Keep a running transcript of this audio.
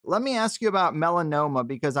let me ask you about melanoma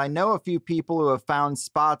because I know a few people who have found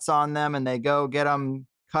spots on them and they go get them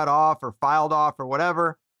cut off or filed off or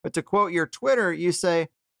whatever. But to quote your Twitter, you say,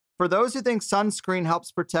 for those who think sunscreen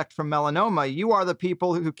helps protect from melanoma, you are the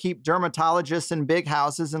people who keep dermatologists in big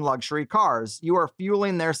houses and luxury cars. You are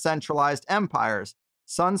fueling their centralized empires.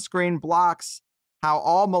 Sunscreen blocks how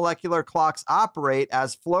all molecular clocks operate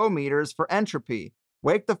as flow meters for entropy.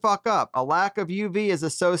 Wake the fuck up. A lack of UV is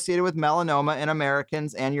associated with melanoma in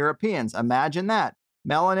Americans and Europeans. Imagine that.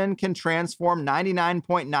 Melanin can transform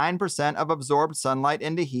 99.9% of absorbed sunlight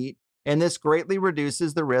into heat, and this greatly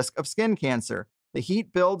reduces the risk of skin cancer. The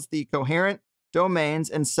heat builds the coherent domains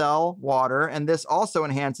in cell water, and this also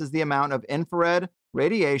enhances the amount of infrared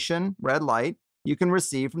radiation, red light, you can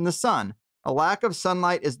receive from the sun. A lack of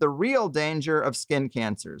sunlight is the real danger of skin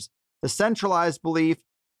cancers. The centralized belief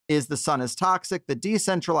is the sun is toxic. The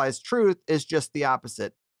decentralized truth is just the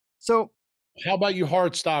opposite. So, how about you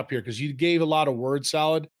hard stop here? Because you gave a lot of word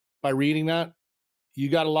salad by reading that. You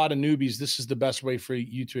got a lot of newbies. This is the best way for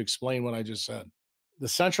you to explain what I just said. The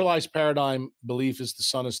centralized paradigm belief is the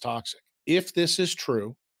sun is toxic. If this is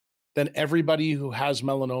true, then everybody who has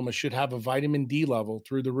melanoma should have a vitamin D level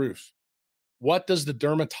through the roof. What does the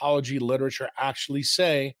dermatology literature actually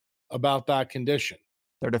say about that condition?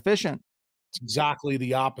 they're deficient. It's exactly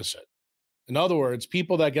the opposite. In other words,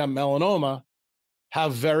 people that get melanoma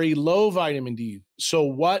have very low vitamin D. So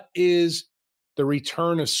what is the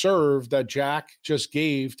return of serve that Jack just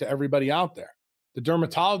gave to everybody out there? The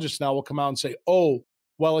dermatologist now will come out and say, oh,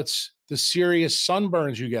 well, it's the serious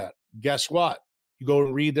sunburns you get. Guess what? You go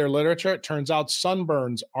and read their literature. It turns out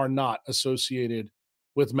sunburns are not associated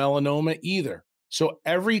with melanoma either. So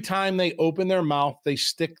every time they open their mouth, they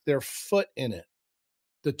stick their foot in it.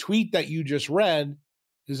 The tweet that you just read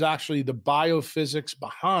is actually the biophysics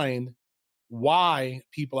behind why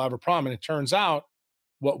people have a problem. And it turns out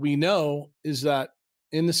what we know is that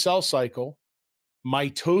in the cell cycle,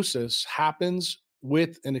 mitosis happens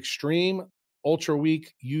with an extreme ultra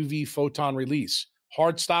weak UV photon release.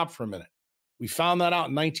 Hard stop for a minute. We found that out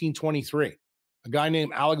in 1923. A guy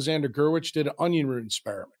named Alexander Gurwitch did an onion root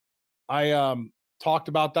experiment. I talked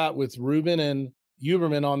about that with Ruben and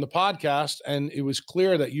Huberman on the podcast, and it was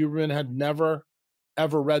clear that Huberman had never,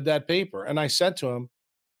 ever read that paper. And I said to him,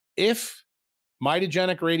 if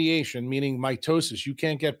mitogenic radiation, meaning mitosis, you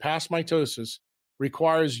can't get past mitosis,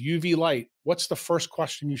 requires UV light, what's the first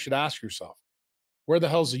question you should ask yourself? Where the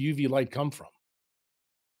hell's the UV light come from?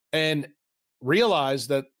 And realize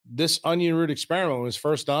that this onion root experiment was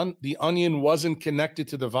first done. The onion wasn't connected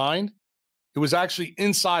to the vine. It was actually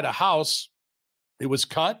inside a house. It was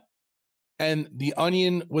cut, and the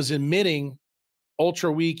onion was emitting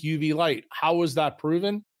ultra weak UV light. How was that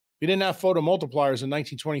proven? We didn't have photomultipliers in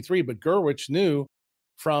 1923, but Gurwitch knew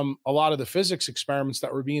from a lot of the physics experiments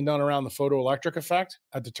that were being done around the photoelectric effect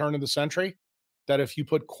at the turn of the century, that if you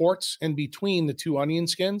put quartz in between the two onion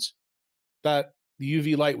skins, that the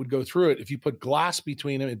UV light would go through it. If you put glass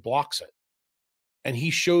between them, it blocks it. And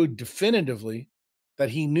he showed definitively that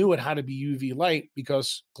he knew it had to be UV light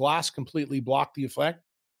because glass completely blocked the effect.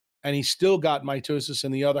 And he still got mitosis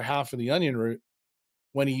in the other half of the onion root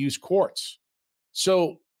when he used quartz.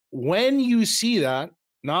 So when you see that,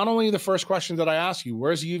 not only the first question that I ask you,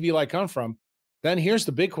 where's the UV light come from? Then here's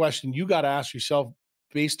the big question you got to ask yourself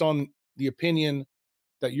based on the opinion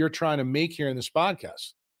that you're trying to make here in this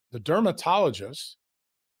podcast. The dermatologist,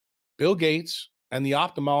 Bill Gates, and the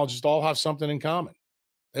ophthalmologist all have something in common.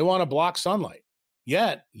 They want to block sunlight.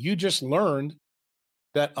 Yet you just learned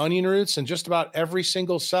that onion roots and just about every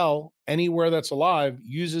single cell anywhere that's alive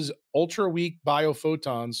uses ultra weak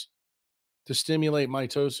biophotons to stimulate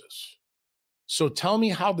mitosis. So tell me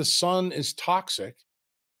how the sun is toxic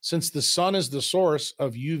since the sun is the source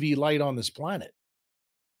of UV light on this planet.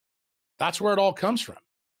 That's where it all comes from.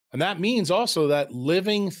 And that means also that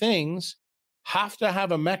living things have to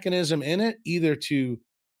have a mechanism in it either to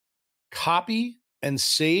copy and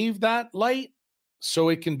save that light so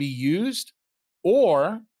it can be used,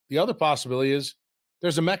 or the other possibility is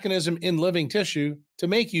there's a mechanism in living tissue to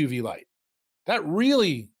make UV light. That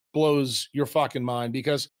really blows your fucking mind,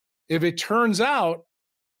 because if it turns out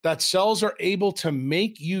that cells are able to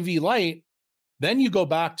make UV light, then you go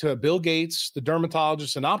back to Bill Gates, the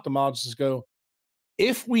dermatologists and ophthalmologists, go,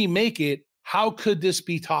 if we make it, how could this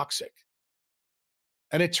be toxic?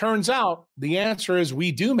 And it turns out the answer is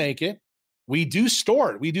we do make it, we do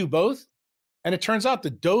store it, we do both. And it turns out the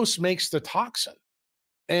dose makes the toxin.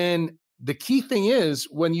 And the key thing is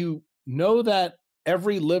when you know that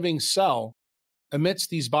every living cell emits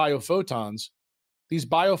these biophotons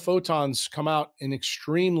come out in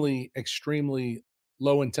extremely, extremely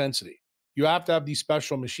low intensity. You have to have these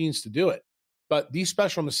special machines to do it. But these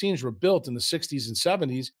special machines were built in the 60s and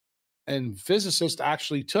 70s, and physicists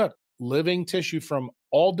actually took living tissue from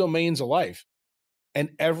all domains of life, and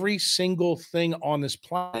every single thing on this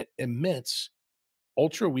planet emits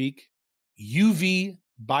ultra weak UV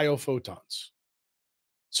biophotons.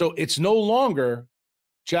 So it's no longer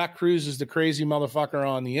Jack Kruse is the crazy motherfucker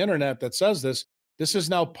on the internet that says this. This is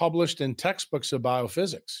now published in textbooks of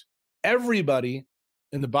biophysics. Everybody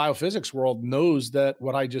in the biophysics world knows that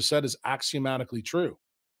what I just said is axiomatically true.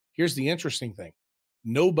 Here's the interesting thing.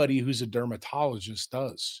 Nobody who's a dermatologist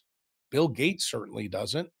does. Bill Gates certainly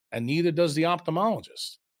doesn't, and neither does the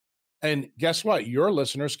ophthalmologist. And guess what? Your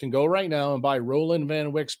listeners can go right now and buy Roland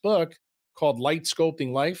Van Wyck's book called Light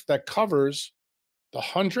Sculpting Life that covers the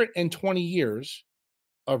 120 years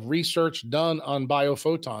of research done on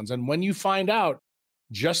biophotons. And when you find out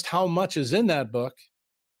just how much is in that book,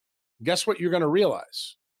 guess what you're going to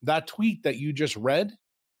realize? That tweet that you just read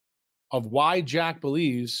of why Jack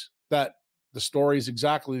believes that the story is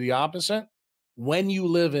exactly the opposite. When you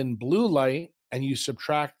live in blue light and you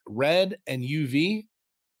subtract red and UV,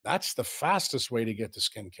 that's the fastest way to get to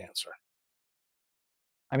skin cancer.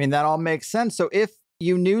 I mean, that all makes sense. So if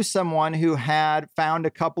you knew someone who had found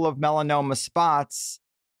a couple of melanoma spots,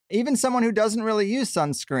 even someone who doesn't really use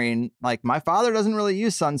sunscreen, like my father doesn't really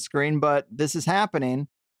use sunscreen, but this is happening.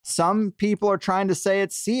 Some people are trying to say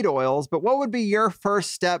it's seed oils, but what would be your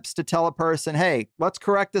first steps to tell a person, hey, let's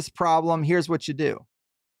correct this problem. Here's what you do.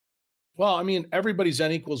 Well, I mean, everybody's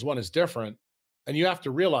N equals one is different. And you have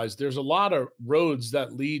to realize there's a lot of roads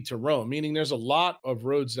that lead to Rome, meaning there's a lot of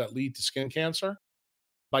roads that lead to skin cancer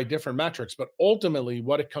by different metrics. But ultimately,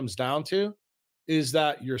 what it comes down to is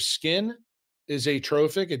that your skin is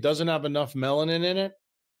atrophic. It doesn't have enough melanin in it.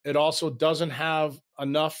 It also doesn't have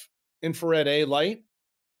enough infrared A light.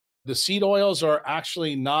 The seed oils are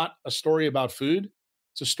actually not a story about food.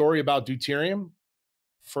 It's a story about deuterium.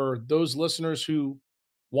 For those listeners who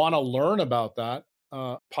want to learn about that,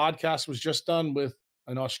 podcast was just done with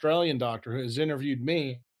an Australian doctor who has interviewed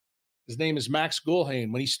me. His name is Max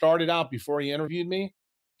Gulhane. When he started out, before he interviewed me,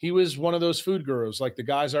 he was one of those food gurus, like the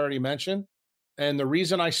guys I already mentioned. And the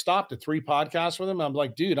reason I stopped at 3 podcasts with him, I'm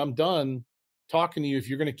like, dude, I'm done talking to you if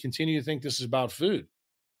you're going to continue to think this is about food.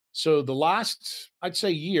 So the last, I'd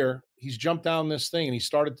say, year, he's jumped down this thing and he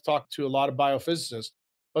started to talk to a lot of biophysicists.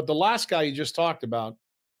 But the last guy he just talked about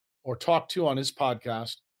or talked to on his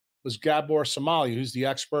podcast was Gabor Somali, who's the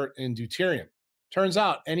expert in deuterium. Turns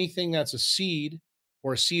out anything that's a seed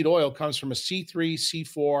or a seed oil comes from a C3,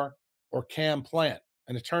 C4, or CAM plant.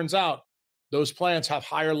 And it turns out those plants have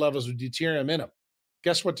higher levels of deuterium in them.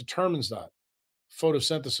 Guess what determines that?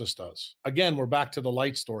 Photosynthesis does. Again, we're back to the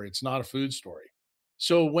light story. It's not a food story.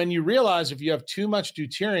 So when you realize if you have too much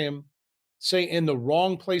deuterium, say in the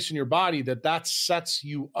wrong place in your body, that sets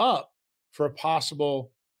you up for a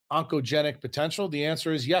possible oncogenic potential, the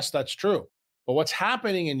answer is yes, that's true. But what's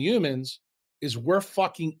happening in humans is we're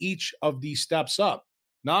fucking each of these steps up.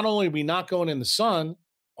 Not only are we not going in the sun,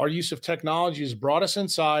 our use of technology has brought us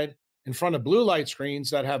inside in front of blue light screens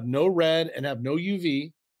that have no red and have no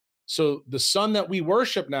UV. So the sun that we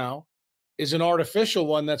worship now is an artificial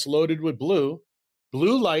one that's loaded with blue.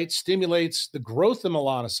 Blue light stimulates the growth of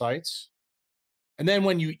melanocytes. And then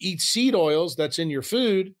when you eat seed oils that's in your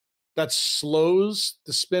food, that slows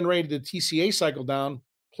the spin rate of the TCA cycle down.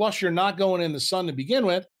 Plus, you're not going in the sun to begin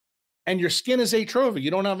with, and your skin is atrophic.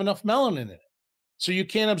 You don't have enough melanin in it. So you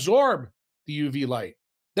can't absorb the UV light.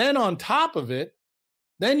 Then on top of it,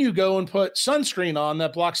 then you go and put sunscreen on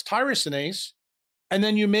that blocks tyrosinase, and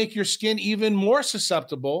then you make your skin even more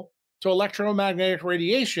susceptible to electromagnetic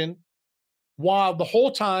radiation, while the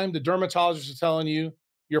whole time the dermatologists are telling you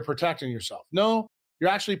you're protecting yourself. No, you're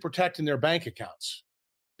actually protecting their bank accounts,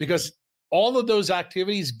 because all of those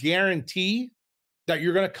activities guarantee that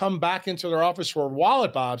you're going to come back into their office for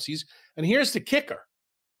wallet biopsies. And here's the kicker.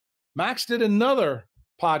 Max did another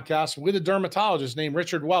podcast with a dermatologist named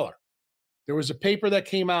Richard Weller. There was a paper that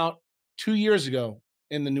came out 2 years ago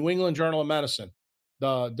in the New England Journal of Medicine.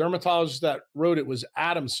 The dermatologist that wrote it was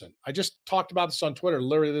Adamson. I just talked about this on Twitter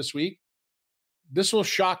literally this week. This will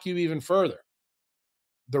shock you even further.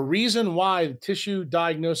 The reason why the tissue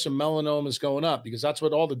diagnosis of melanoma is going up, because that's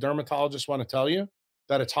what all the dermatologists want to tell you,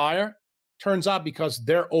 that it's higher, turns out because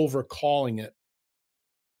they're overcalling it.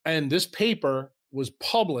 And this paper was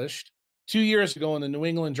published 2 years ago in the New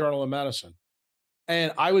England Journal of Medicine.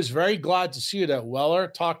 And I was very glad to see that Weller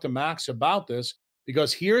talked to Max about this,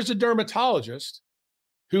 because here's a dermatologist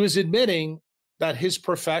who is admitting that his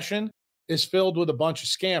profession is filled with a bunch of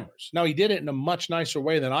scammers. Now, he did it in a much nicer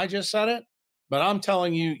way than I just said it, but I'm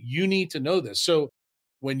telling you, you need to know this. So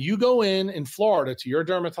When you go in Florida to your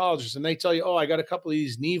dermatologist and they tell you, oh, I got a couple of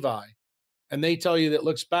these nevi, and they tell you that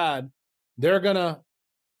looks bad, they're going to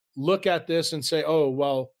look at this and say, oh,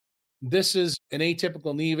 well, this is an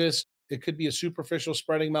atypical nevus. It could be a superficial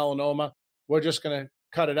spreading melanoma. We're just going to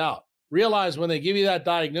cut it out. Realize when they give you that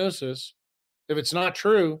diagnosis, if it's not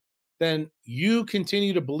true, then you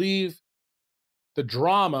continue to believe the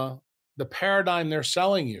drama, the paradigm they're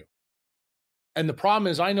selling you. And the problem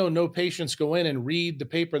is, I know no patients go in and read the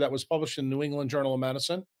paper that was published in the New England Journal of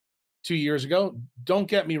Medicine 2 years ago. Don't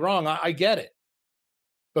get me wrong, I get it.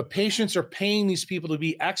 But patients are paying these people to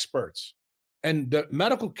be experts. And the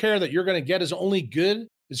medical care that you're going to get is only good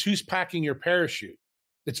as who's packing your parachute.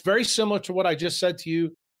 It's very similar to what I just said to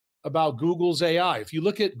you about Google's AI. If you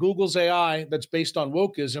look at Google's AI that's based on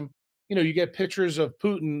wokeism, you get pictures of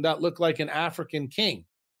Putin that look like an African king.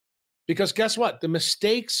 Because guess what? The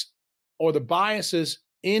mistakes or the biases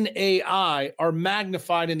in AI are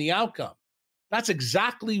magnified in the outcome. That's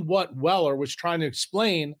exactly what Weller was trying to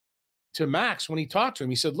explain to Max when he talked to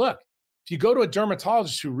him. He said, look, if you go to a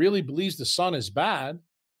dermatologist who really believes the sun is bad,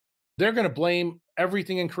 they're going to blame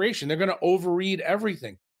everything in creation. They're going to overread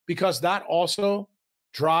everything because that also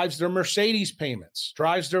drives their Mercedes payments,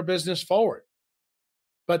 drives their business forward.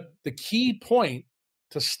 But the key point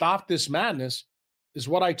to stop this madness is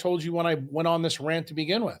what I told you when I went on this rant to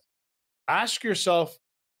begin with. Ask yourself,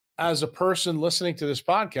 as a person listening to this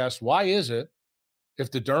podcast, why is it, if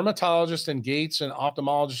the dermatologist and Gates and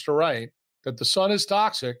ophthalmologist are right, that the sun is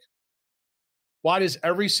toxic, why does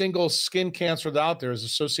every single skin cancer out there is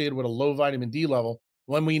associated with a low vitamin D level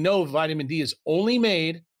when we know vitamin D is only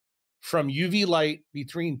made from UV light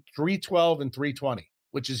between 312 and 320,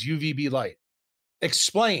 which is UVB light?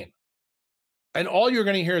 Explain. And all you're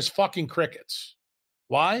going to hear is fucking crickets.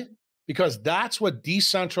 Why? Because that's what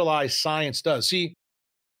decentralized science does. See,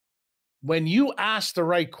 when you ask the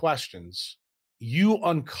right questions, you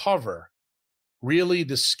uncover really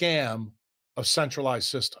the scam of centralized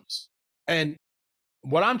systems. And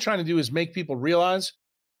what I'm trying to do is make people realize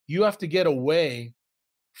you have to get away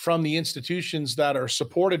from the institutions that are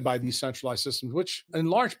supported by these centralized systems, which in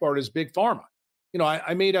large part is big pharma.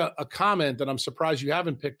 I made a comment that I'm surprised you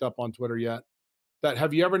haven't picked up on Twitter yet. That,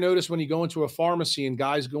 have you ever noticed when you go into a pharmacy and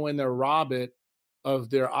guys go in there, rob it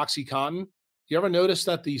of their OxyContin? You ever notice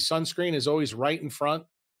that the sunscreen is always right in front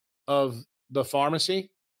of the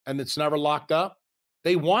pharmacy and it's never locked up?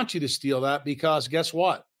 They want you to steal that because guess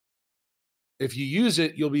what? If you use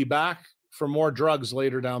it, you'll be back for more drugs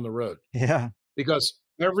later down the road. Yeah. Because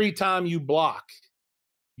every time you block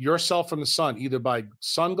yourself from the sun, either by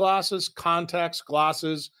sunglasses, contacts,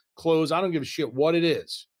 glasses, clothes, I don't give a shit what it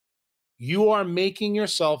is, you are making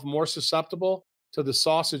yourself more susceptible to the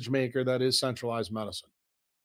sausage maker that is centralized medicine.